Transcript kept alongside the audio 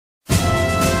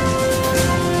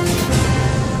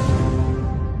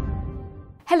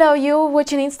Hello, you're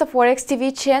watching ИнстаФорекс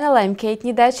TV channel. I'm Kate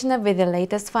Nidachina with the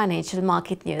latest financial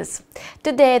market news.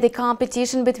 Today, the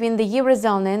competition between the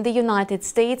Eurozone and the United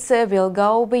States will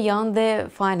go beyond the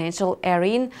financial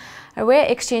arena, where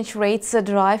exchange rates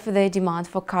drive the demand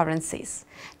for currencies.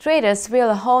 Traders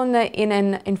will hone in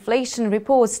on inflation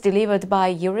reports delivered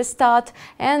by Eurostat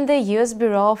and the US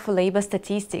Bureau of Labor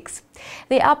Statistics.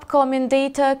 The upcoming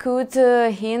data could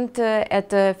hint at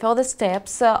further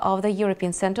steps of the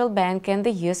European Central Bank and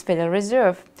the US Federal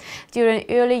Reserve. During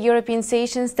early European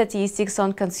session, statistics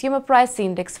on consumer price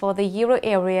index for the euro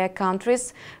area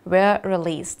countries were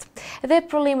released. The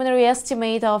preliminary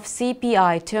estimate of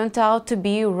CPI turned out to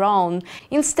be wrong.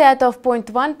 Instead of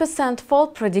 0.1% fall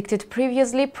predicted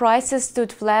previously, prices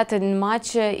stood flat in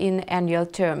March in annual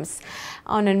terms.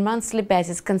 On a monthly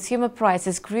basis, consumer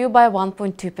prices grew by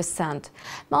 1.2%.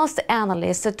 Most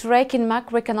analysts tracking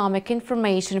macroeconomic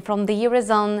information from the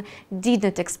Eurozone did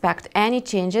not expect any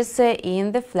changes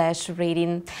in the flash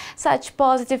reading. Such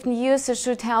positive news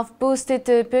should have boosted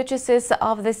purchases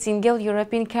of the single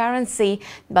European currency,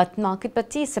 but market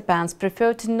participants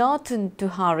preferred not to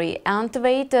hurry and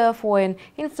wait for an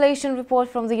inflation report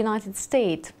from the United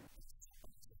States.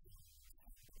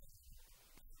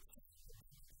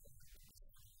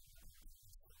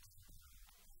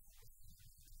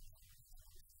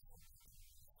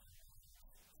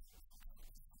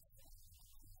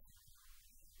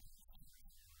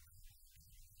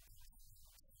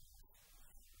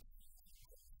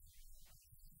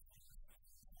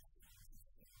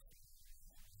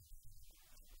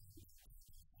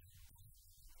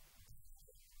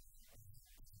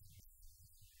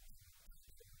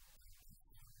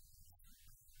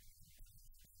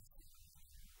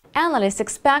 Analysts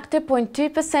expect a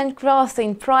 0.2% growth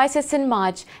in prices in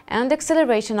March and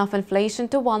acceleration of inflation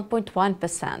to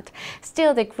 1.1%.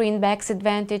 Still, the greenback's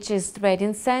advantage is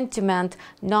trading sentiment,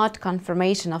 not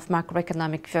confirmation of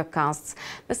macroeconomic forecasts.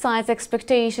 Besides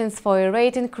expectations for a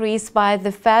rate increase by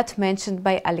the Fed mentioned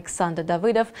by Alexander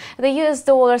Davidov, the US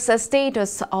dollar's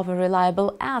status of a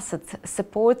reliable asset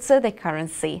supports the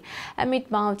currency. Amid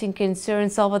mounting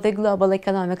concerns over the global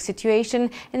economic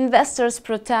situation, investors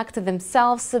protect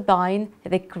themselves buying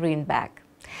the greenback.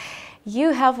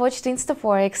 You have watched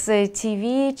ИнстаФорекс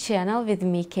TV channel with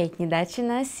me, Kate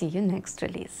Nidachina. See you next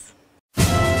release.